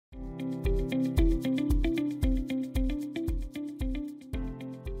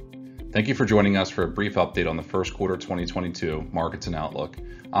Thank you for joining us for a brief update on the first quarter 2022 markets and outlook.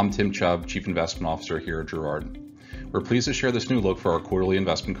 I'm Tim Chubb, Chief Investment Officer here at Girard. We're pleased to share this new look for our quarterly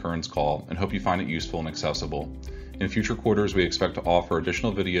investment currents call and hope you find it useful and accessible. In future quarters, we expect to offer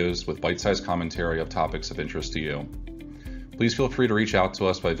additional videos with bite-sized commentary of topics of interest to you. Please feel free to reach out to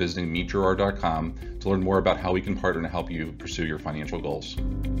us by visiting meetgirard.com to learn more about how we can partner to help you pursue your financial goals.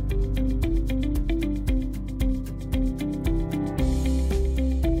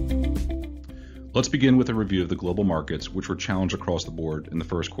 Let's begin with a review of the global markets, which were challenged across the board in the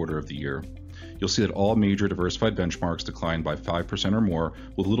first quarter of the year. You'll see that all major diversified benchmarks declined by 5% or more,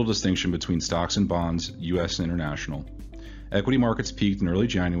 with little distinction between stocks and bonds, US and international. Equity markets peaked in early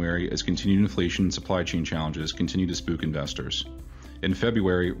January as continued inflation and supply chain challenges continued to spook investors. In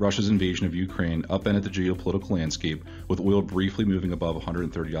February, Russia's invasion of Ukraine upended the geopolitical landscape, with oil briefly moving above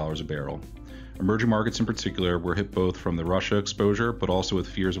 $130 a barrel. Emerging markets in particular were hit both from the Russia exposure, but also with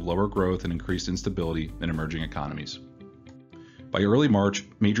fears of lower growth and increased instability in emerging economies. By early March,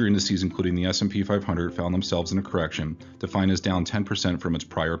 major indices including the S&P 500 found themselves in a correction, defined as down 10% from its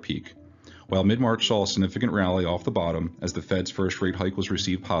prior peak. While mid-March saw a significant rally off the bottom as the Fed's first rate hike was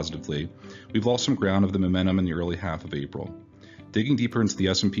received positively, we've lost some ground of the momentum in the early half of April. Digging deeper into the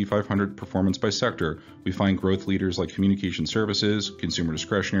S&P 500 performance by sector, we find growth leaders like communication services, consumer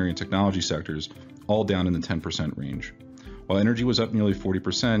discretionary, and technology sectors all down in the 10% range. While energy was up nearly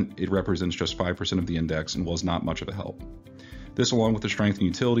 40%, it represents just 5% of the index and was not much of a help. This, along with the strength in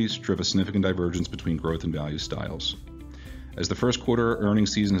utilities, drove a significant divergence between growth and value styles. As the first quarter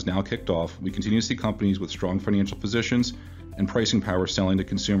earnings season is now kicked off, we continue to see companies with strong financial positions and pricing power selling to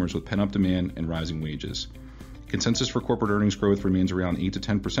consumers with pent-up demand and rising wages. Consensus for corporate earnings growth remains around 8 to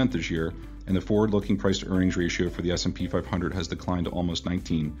 10% this year, and the forward-looking price-to-earnings ratio for the S&P 500 has declined to almost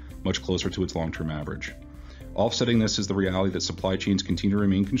 19, much closer to its long-term average. Offsetting this is the reality that supply chains continue to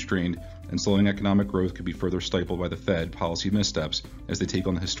remain constrained, and slowing economic growth could be further stifled by the Fed policy missteps as they take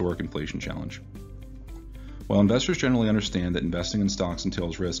on the historic inflation challenge. While investors generally understand that investing in stocks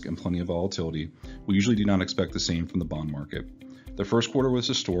entails risk and plenty of volatility, we usually do not expect the same from the bond market. The first quarter was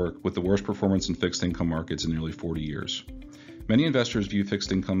historic, with the worst performance in fixed income markets in nearly 40 years. Many investors view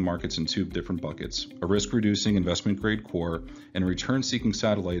fixed income markets in two different buckets: a risk-reducing investment-grade core and a return-seeking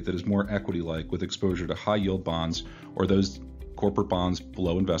satellite that is more equity-like with exposure to high-yield bonds or those corporate bonds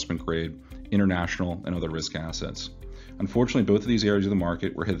below investment grade, international, and other risk assets. Unfortunately, both of these areas of the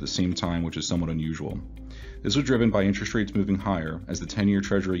market were hit at the same time, which is somewhat unusual. This was driven by interest rates moving higher as the 10-year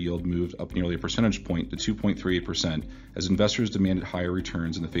Treasury yield moved up nearly a percentage point to 2.38% as investors demanded higher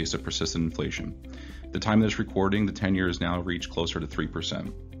returns in the face of persistent inflation. At the time of this recording, the 10-year has now reached closer to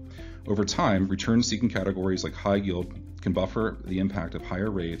 3%. Over time, return-seeking categories like high yield can buffer the impact of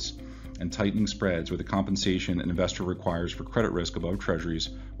higher rates and tightening spreads where the compensation an investor requires for credit risk above Treasuries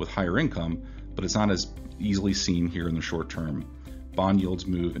with higher income, but it's not as easily seen here in the short term. Bond yields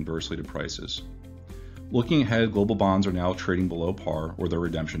move inversely to prices. Looking ahead, global bonds are now trading below par or their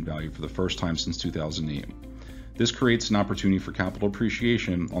redemption value for the first time since 2008. This creates an opportunity for capital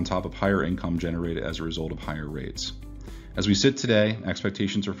appreciation on top of higher income generated as a result of higher rates. As we sit today,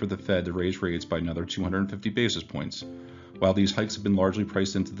 expectations are for the Fed to raise rates by another 250 basis points. While these hikes have been largely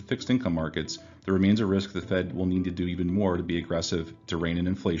priced into the fixed income markets, there remains a risk the Fed will need to do even more to be aggressive to rein in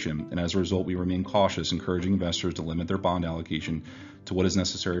inflation, and as a result, we remain cautious, encouraging investors to limit their bond allocation to what is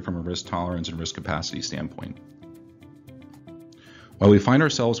necessary from a risk tolerance and risk capacity standpoint. While we find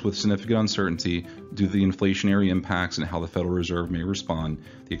ourselves with significant uncertainty due to the inflationary impacts and how the Federal Reserve may respond,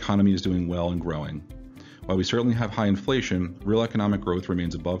 the economy is doing well and growing. While we certainly have high inflation, real economic growth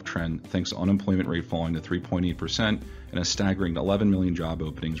remains above trend thanks to unemployment rate falling to 3.8% and a staggering 11 million job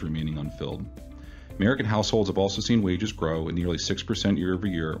openings remaining unfilled. American households have also seen wages grow at nearly 6% year over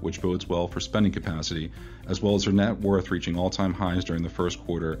year, which bodes well for spending capacity, as well as their net worth reaching all-time highs during the first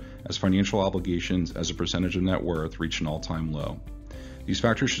quarter as financial obligations as a percentage of net worth reached an all-time low. These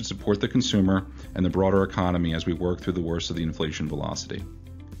factors should support the consumer and the broader economy as we work through the worst of the inflation velocity.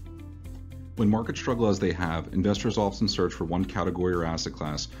 When markets struggle as they have, investors often search for one category or asset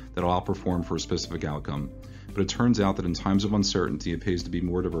class that will outperform for a specific outcome. But it turns out that in times of uncertainty, it pays to be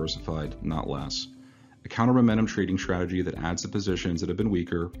more diversified, not less. A counter-momentum trading strategy that adds to positions that have been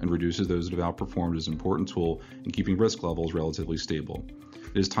weaker and reduces those that have outperformed is an important tool in keeping risk levels relatively stable.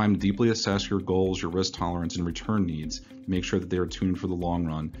 It is time to deeply assess your goals, your risk tolerance, and return needs to make sure that they are tuned for the long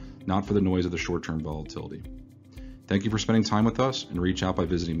run, not for the noise of the short-term volatility. Thank you for spending time with us, and reach out by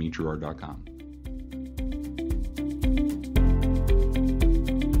visiting meetgirard.com.